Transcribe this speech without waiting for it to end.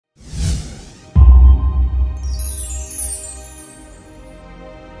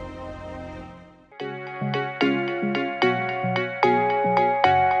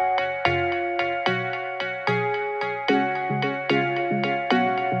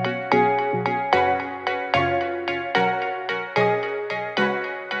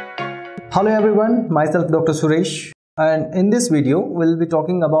Hello everyone, myself Dr. Suresh, and in this video we'll be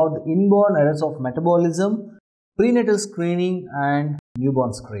talking about the inborn errors of metabolism, prenatal screening and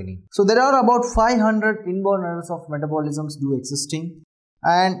newborn screening. So there are about 500 inborn errors of metabolisms do existing,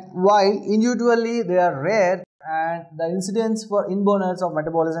 and while individually they are rare and the incidence for inborn errors of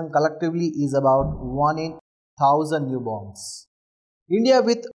metabolism collectively is about 1 in 1000 newborns. India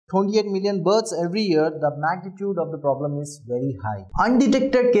with 28 million births every year, the magnitude of the problem is very high.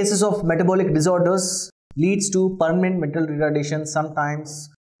 Undetected cases of metabolic disorders leads to permanent mental retardation, sometimes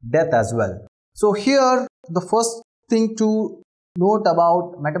death as well. So here the first thing to note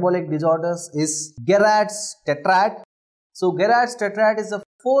about metabolic disorders is Gherads tetrad. So Gherads tetrad is the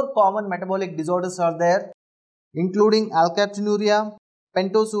 4 common metabolic disorders are there, including alkaptonuria,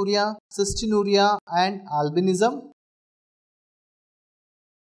 pentosuria, cystinuria and albinism.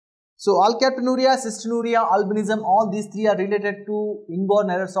 So alkaptonuria, cystinuria, albinism, all these 3 are related to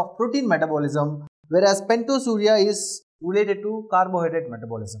inborn errors of protein metabolism, whereas pentosuria is related to carbohydrate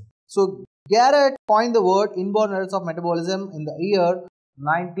metabolism. So Garrett coined the word inborn errors of metabolism in the year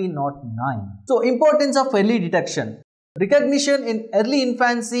 1909. So importance of early detection. Recognition in early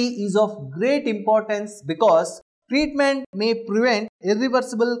infancy is of great importance because treatment may prevent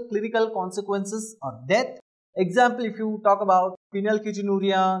irreversible clinical consequences or death. Example, if you talk about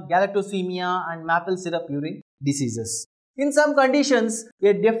phenylketonuria, galactosemia and maple syrup urine diseases. In some conditions,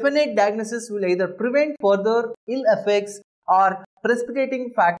 a definite diagnosis will either prevent further ill effects or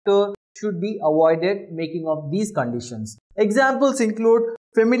precipitating factor should be avoided making of these conditions. Examples include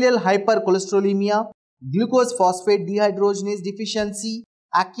familial hypercholesterolemia, glucose phosphate dehydrogenase deficiency,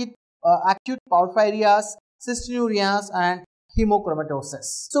 acute porphyrias, cysteinurias and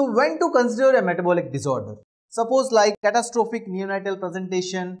hemochromatosis. So when to consider a metabolic disorder? Suppose like catastrophic neonatal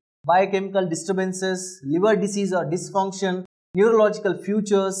presentation, biochemical disturbances, liver disease or dysfunction, neurological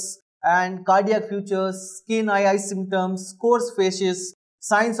features and cardiac features, skin eye symptoms, coarse facies,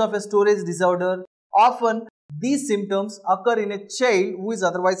 signs of a storage disorder. Often these symptoms occur in a child who is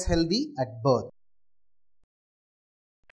otherwise healthy at birth.